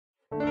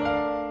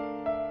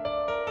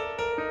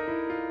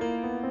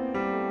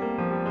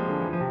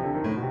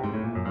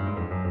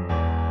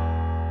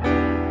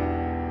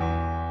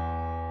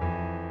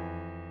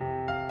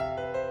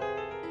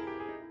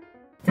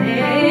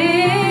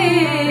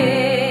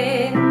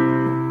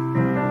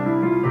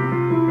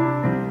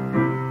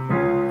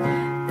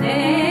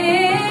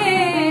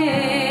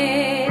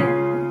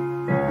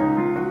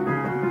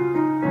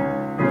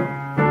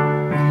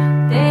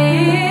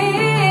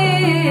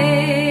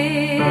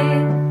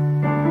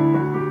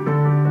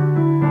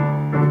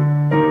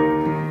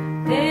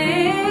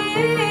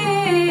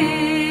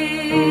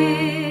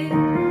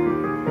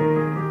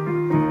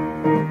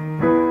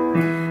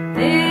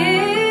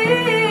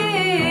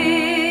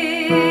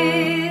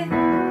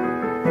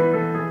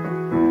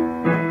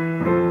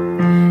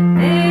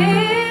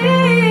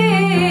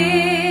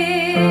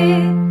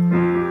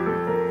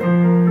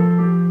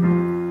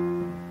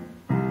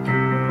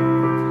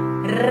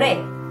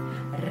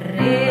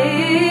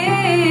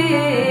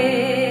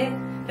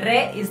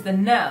Is the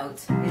note,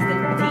 is the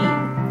D.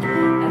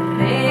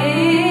 Re.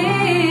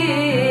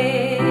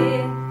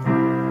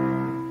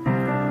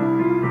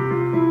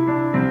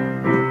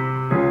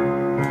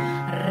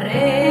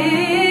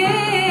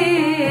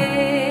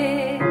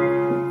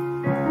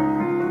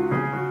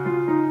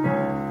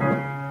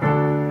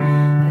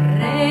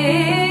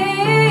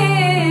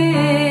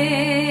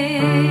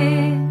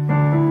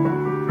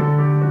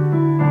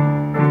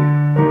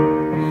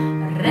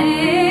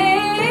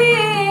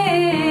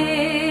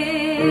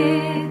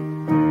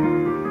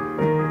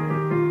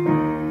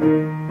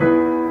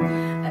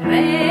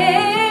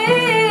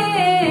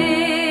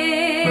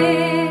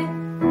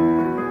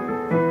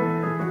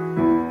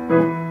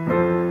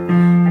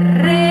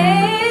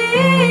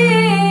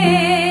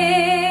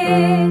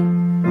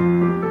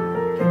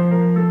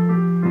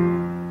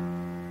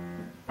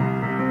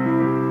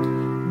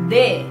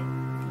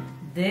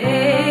 De.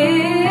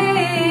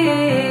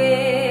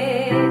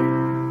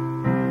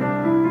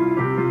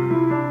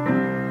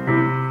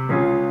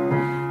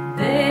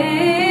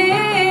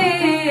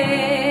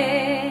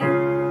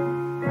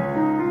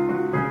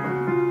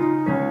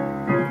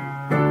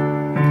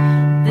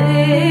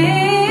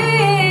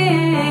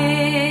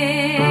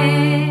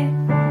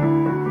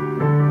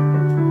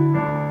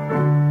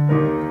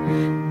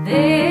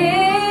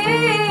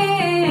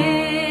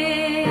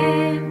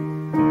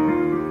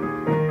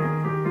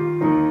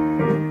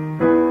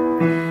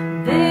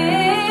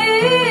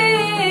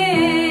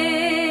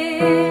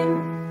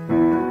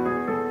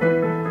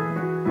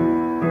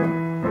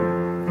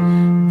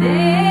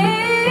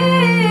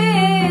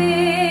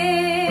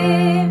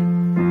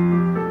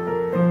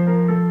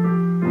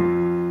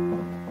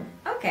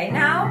 Okay,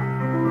 now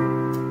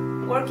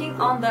working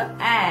on the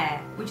E,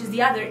 which is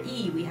the other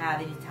E we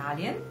have in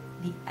Italian,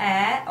 the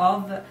E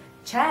of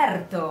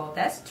certo.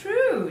 That's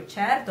true,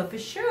 certo for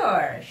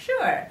sure,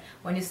 sure.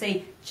 When you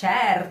say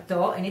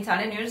certo in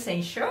Italian, you're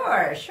saying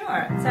sure,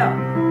 sure. So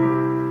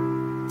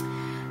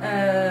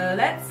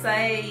let's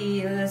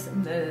say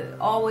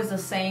always the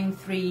same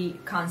three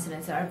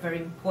consonants that are very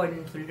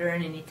important to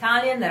learn in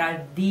Italian. There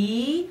are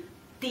D,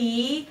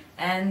 T,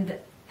 and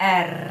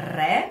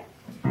R.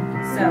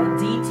 So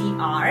D, T,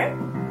 R.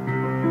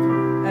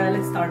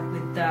 Let's start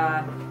with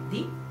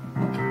D.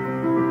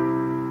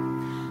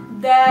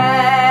 De,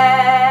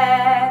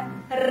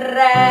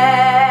 re,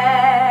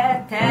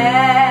 te,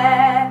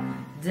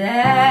 de,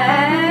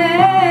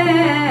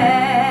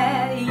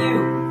 you.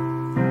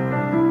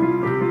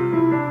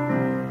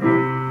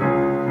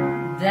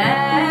 De,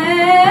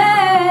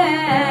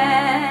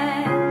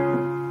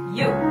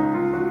 you.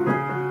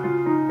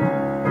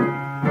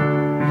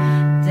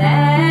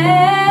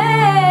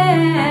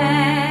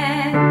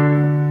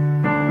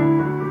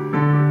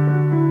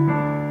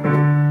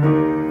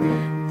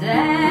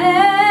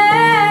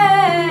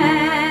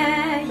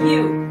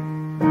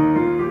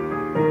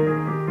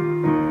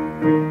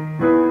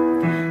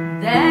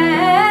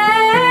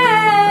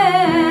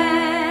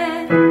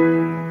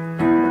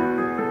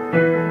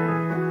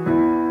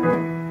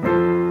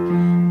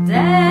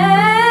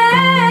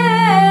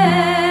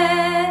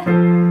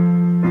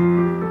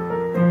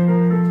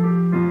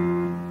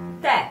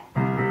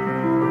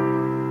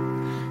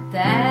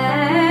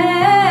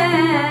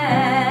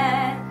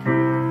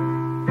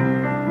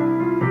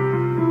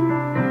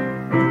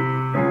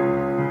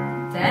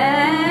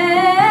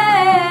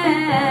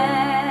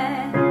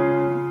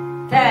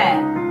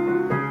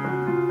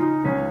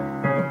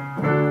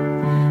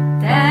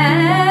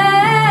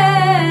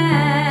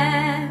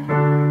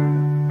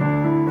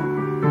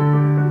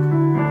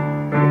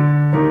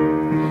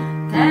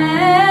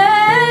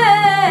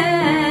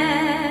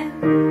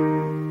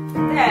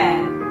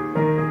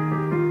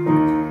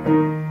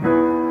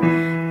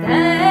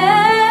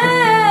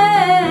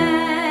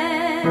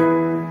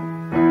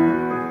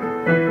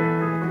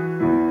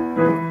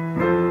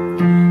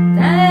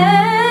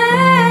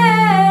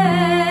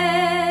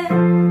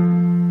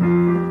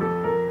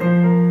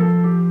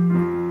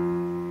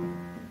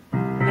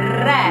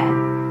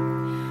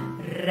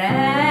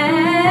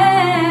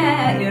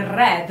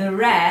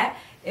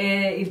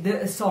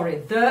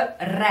 The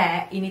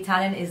re in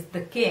Italian is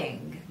the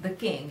king,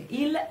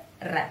 il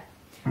re.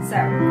 So,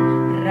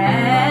 re,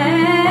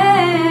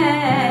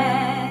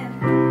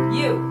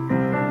 you.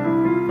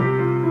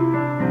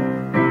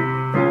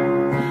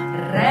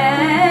 Re,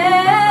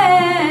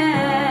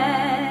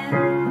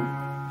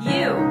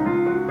 you.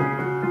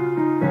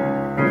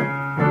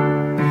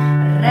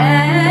 Re,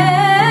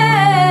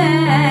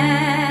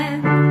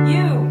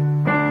 you.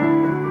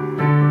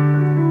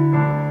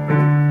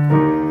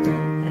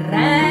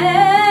 Re,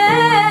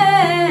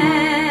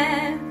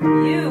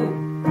 you.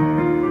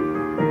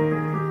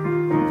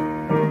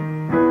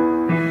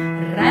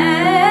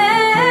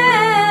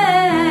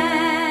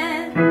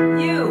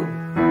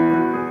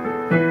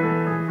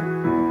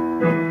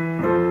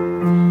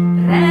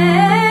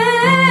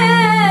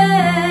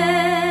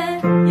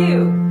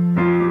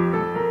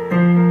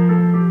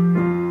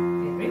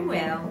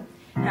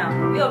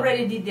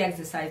 Did the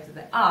exercise to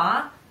the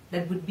A,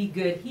 that would be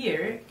good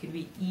here. Could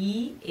be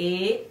E,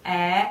 E,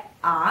 A.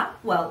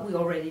 Well, we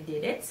already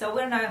did it, so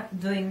we're now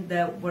doing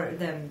the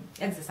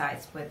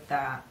exercise with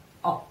the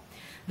O.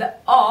 The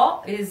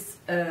O is,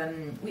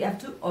 we have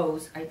two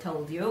O's, I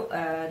told you.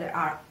 There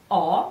are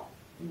O,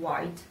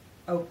 wide,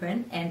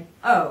 open, and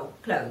O,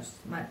 closed.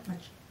 I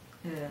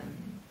don't know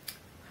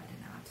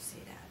how to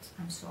say that,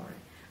 I'm sorry.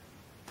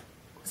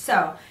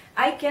 So,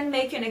 I can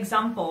make an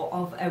example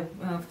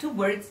of two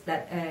words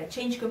that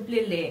change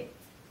completely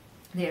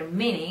their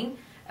meaning,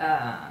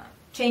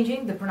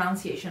 changing the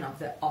pronunciation of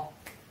the O,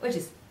 which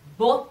is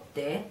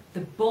botte.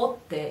 The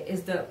botte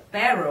is the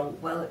barrel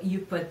where you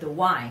put the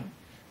wine.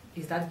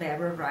 Is that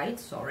barrel right?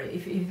 Sorry,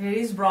 if it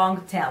is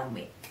wrong, tell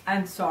me.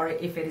 I'm sorry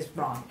if it is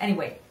wrong.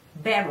 Anyway,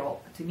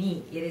 barrel, to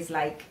me, it is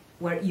like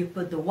where you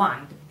put the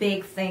wine, the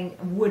big thing,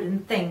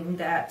 wooden thing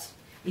that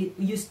it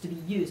used to be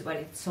used, but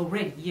it's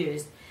already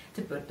used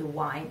to put the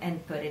wine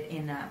and put it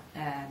in a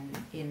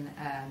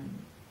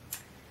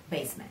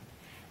basement.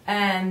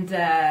 And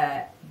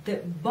the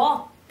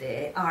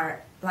botte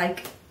are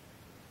like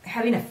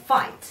having a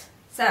fight.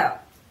 So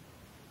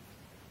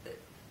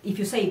if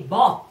you say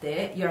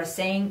botte, you're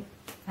saying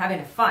having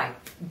a fight,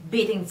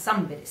 beating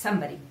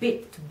somebody,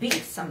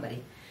 beat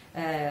somebody.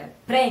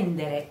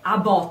 Prendere a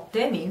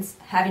botte means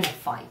having a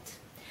fight.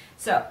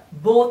 So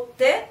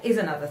botte is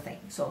another thing.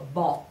 So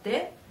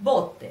botte,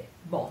 botte,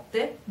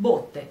 botte,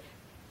 botte.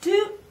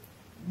 Two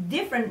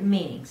different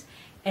meanings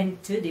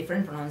and two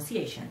different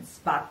pronunciations,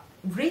 but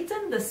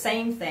written the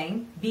same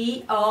thing,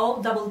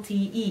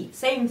 B-O-T-T-E,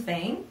 same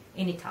thing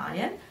in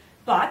Italian,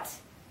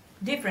 but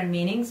different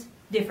meanings,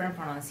 different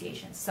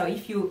pronunciations. So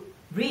if you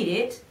read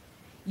it,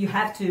 you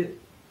have to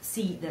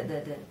see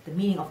the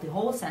meaning of the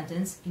whole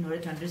sentence in order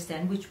to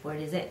understand which word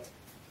is it.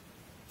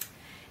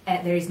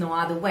 There is no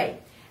other way.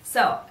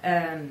 So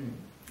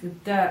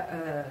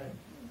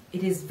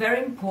it is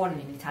very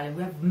important in Italian.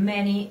 We have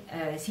many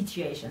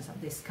situations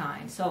of this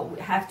kind, so we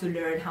have to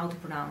learn how to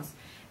pronounce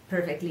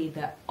perfectly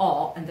the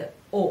O and the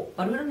O,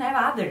 but we don't have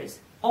others,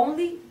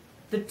 only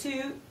the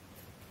two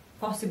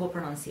possible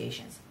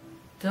pronunciations.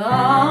 Da,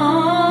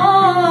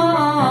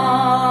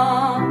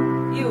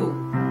 you.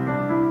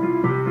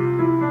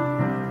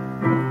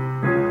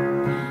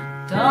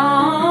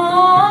 Da,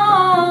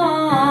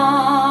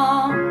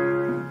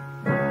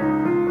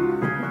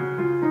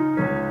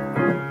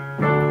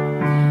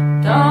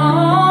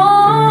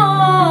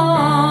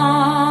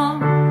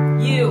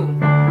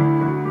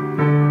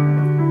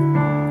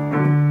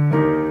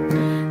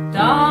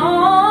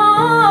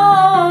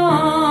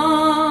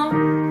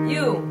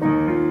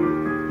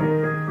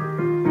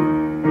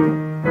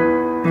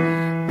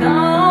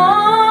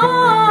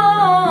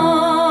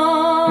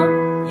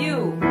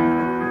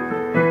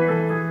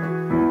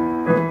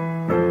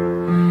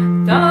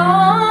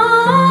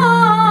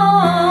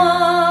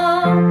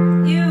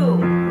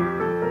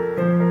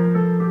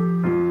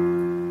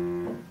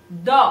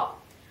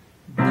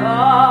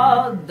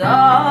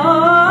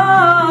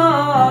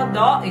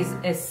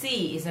 a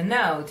C is a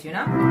note, you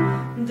know?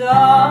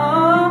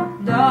 Da,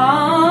 da,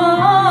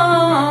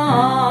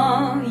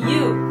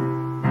 you.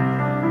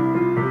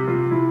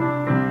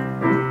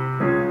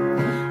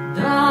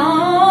 Da,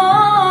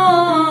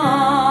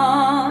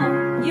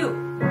 you.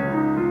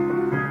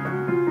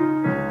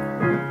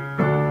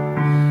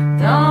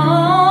 Da,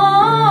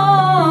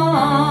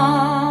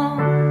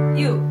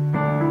 you.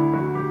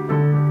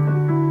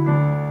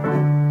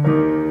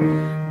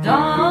 Da,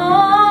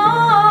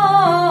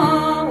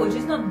 which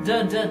is not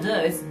da, da, da,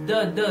 it's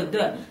da, da,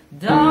 da.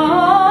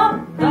 Da,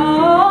 da,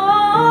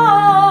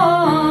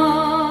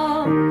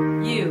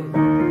 you.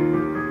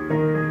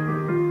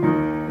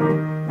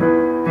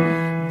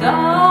 Da,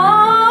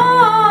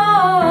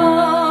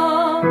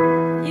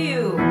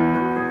 you.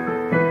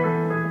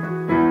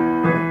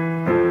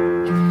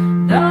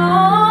 Da,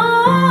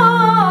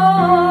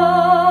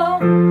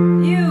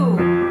 you.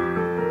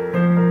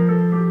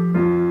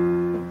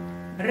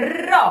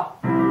 Ro.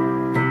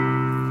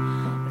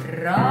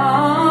 Ra.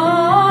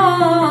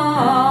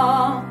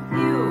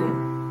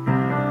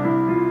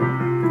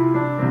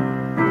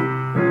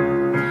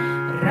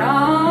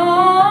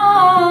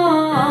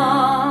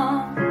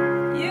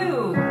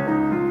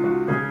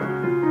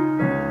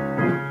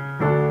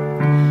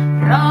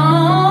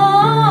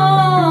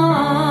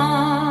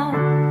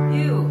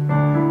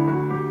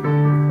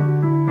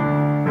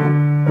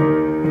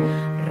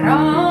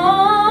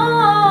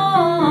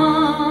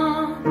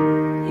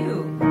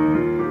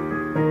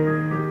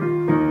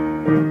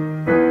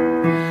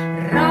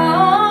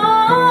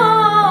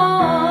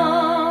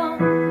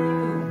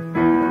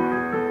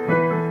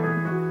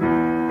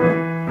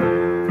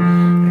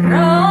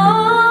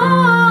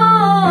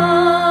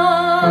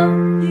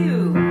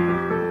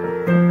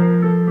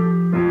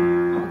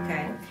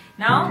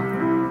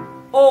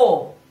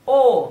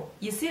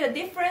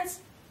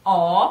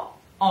 o,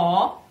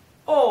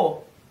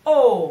 o,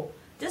 o.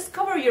 Just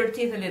cover your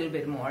teeth a little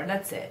bit more.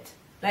 That's it.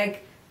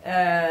 Like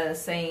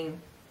saying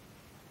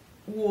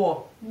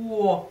wo,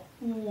 wo,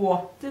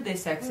 wo. Do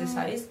this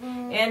exercise.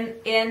 And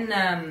in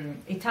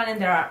Italian,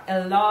 there are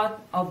a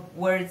lot of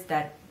words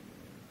that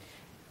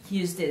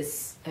use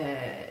this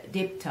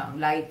diphthong,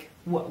 like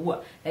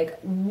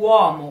like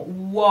uomo,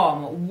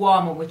 uomo,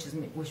 uomo,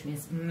 which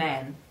means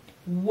man,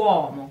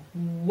 uomo,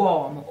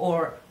 uomo,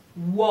 or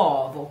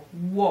uovo,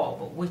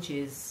 uovo, which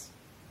is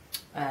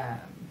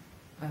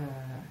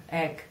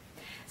egg.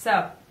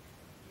 So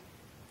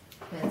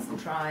let's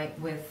try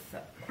with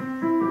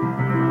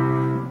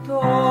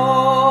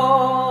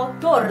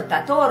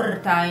torta.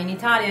 Torta in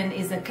Italian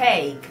is a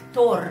cake.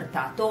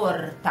 Torta,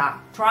 torta.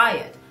 Try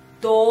it.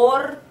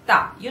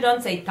 Torta. You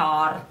don't say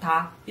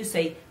tarta. You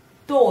say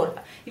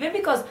torta. Even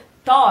because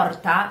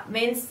torta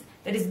means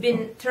that it's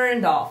been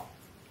turned off.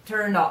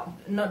 Turned off.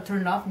 Not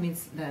turned off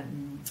means no,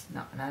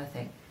 another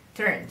thing.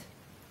 Turned.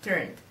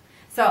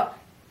 So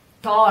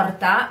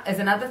torta is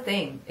another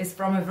thing. It's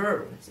from a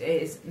verb.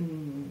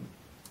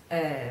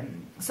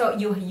 So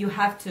you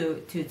have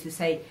to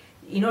say,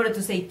 in order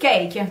to say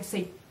cake, you have to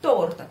say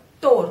torta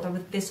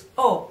with this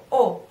o.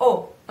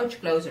 Much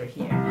closer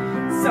here.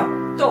 So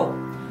do,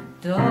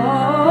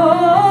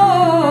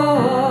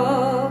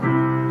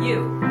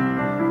 you.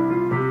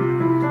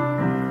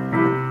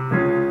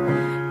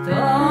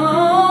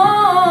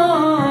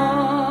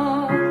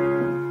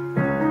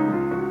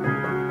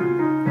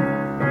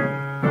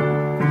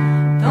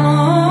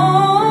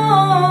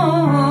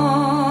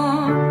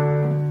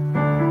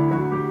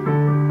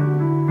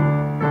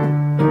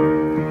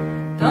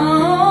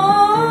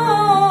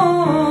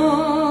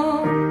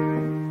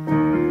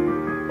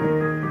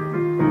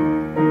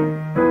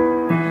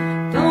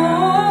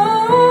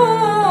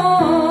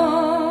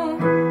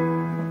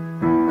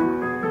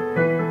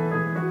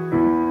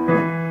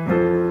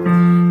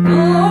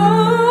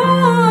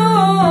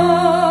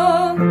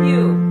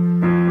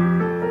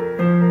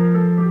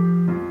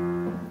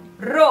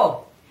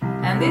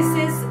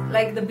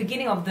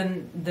 Of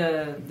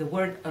the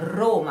word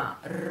Roma,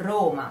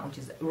 which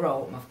is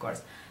Rome, of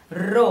course.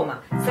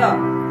 Roma. So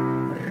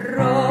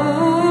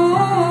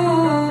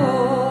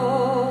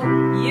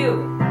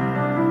you.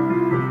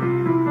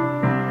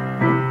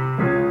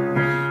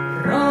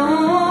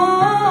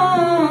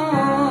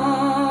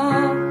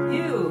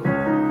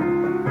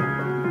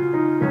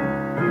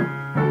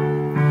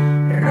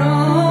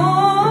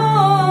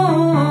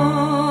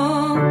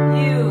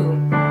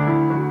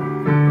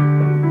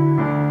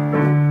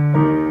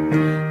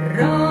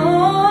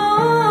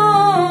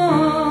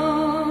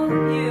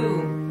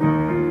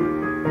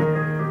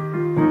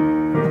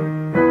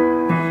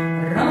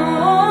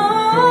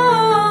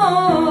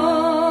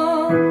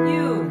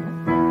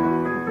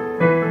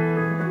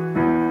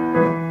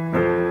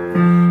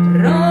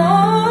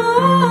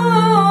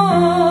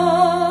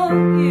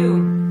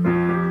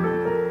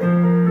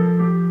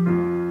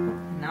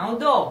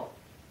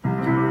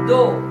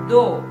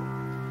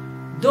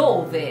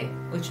 Dove,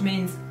 which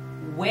means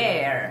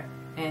where,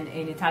 and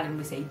in Italian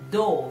we say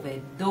dove.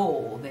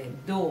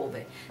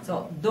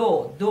 So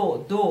do.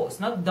 It's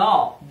not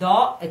do.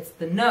 It's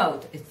the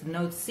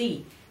note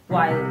C.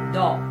 While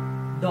do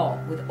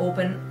with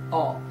open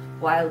o.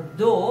 While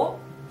dove.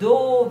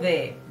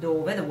 The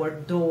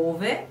word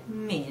dove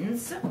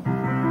means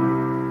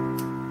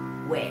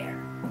where.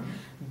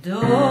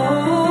 Dove,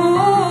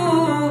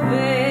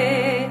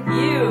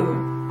 you.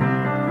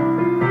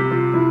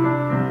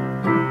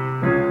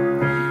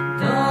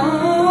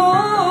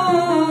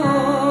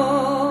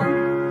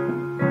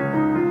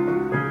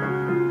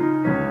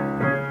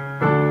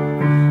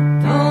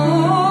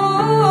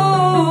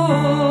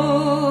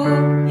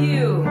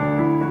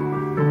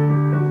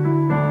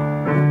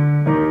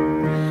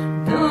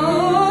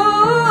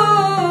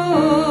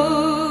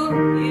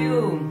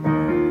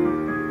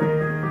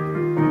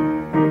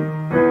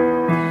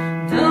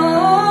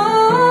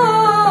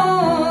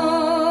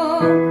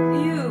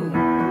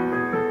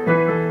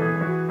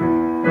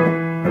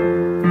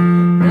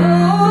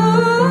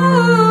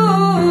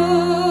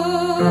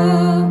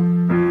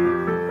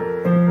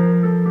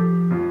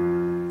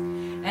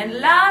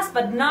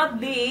 But not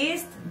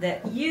least, the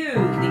U.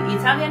 The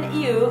Italian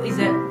U is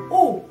a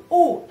ooh,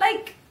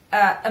 like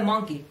a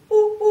monkey.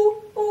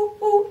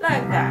 Ooh,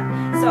 like that.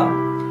 So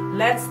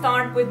let's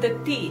start with the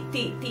T.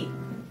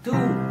 Tu,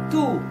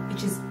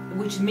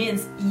 which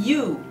means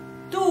you.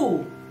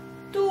 Tu,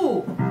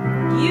 you.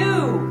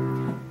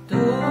 Tu,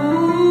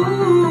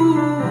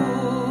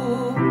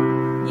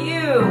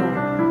 you.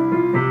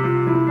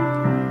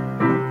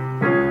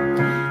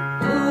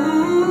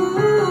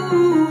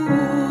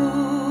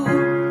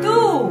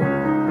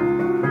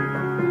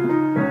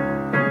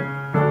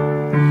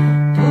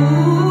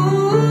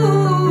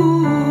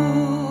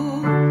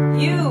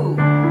 You.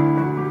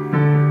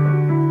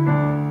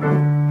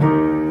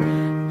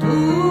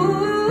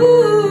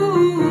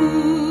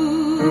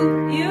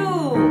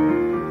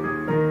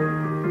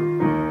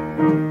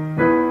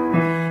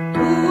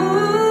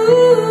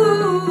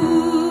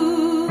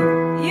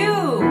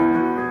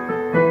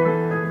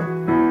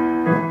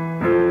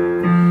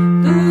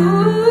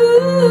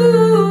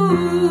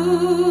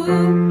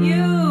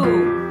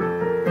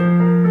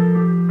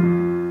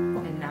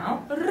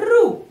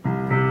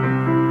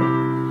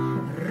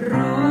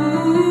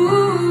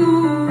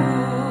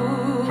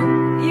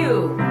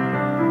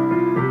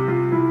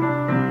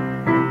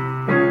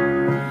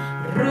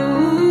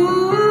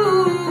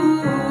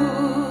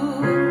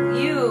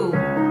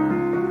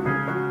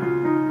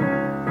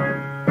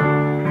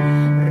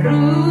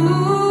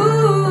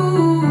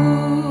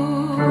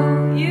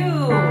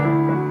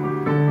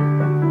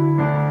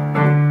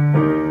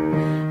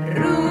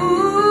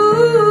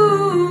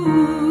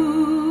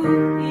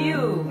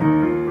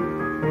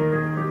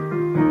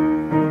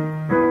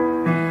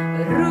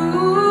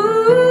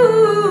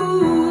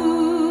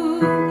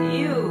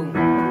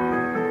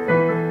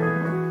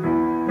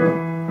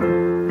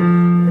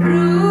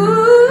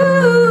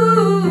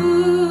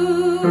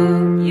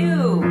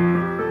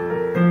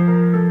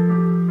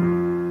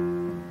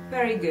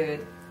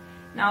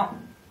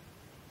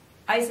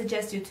 I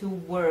suggest you to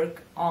work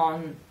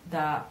on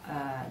the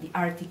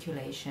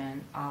articulation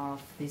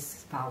of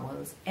these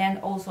vowels and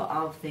also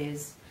of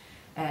these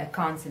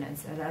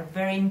consonants that are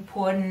very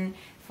important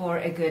for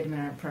a good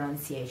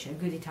pronunciation,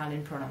 good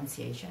Italian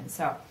pronunciation.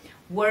 So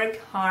work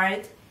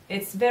hard.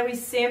 It's very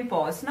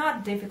simple. It's not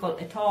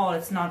difficult at all.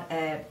 It's not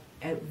a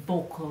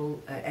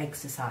vocal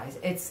exercise.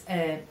 It's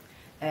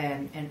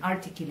an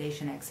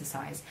articulation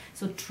exercise.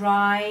 So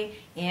try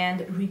and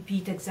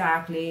repeat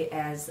exactly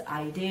as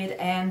I did,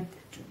 and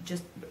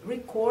just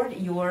record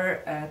your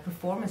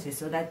performances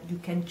so that you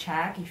can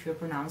check if you're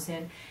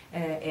pronouncing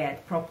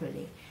it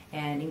properly.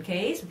 And in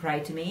case,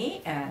 write to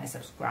me,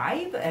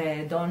 subscribe,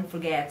 don't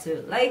forget to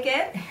like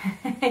it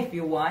if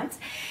you want,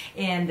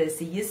 and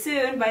see you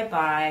soon. Bye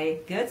bye.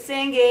 Good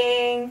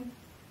singing.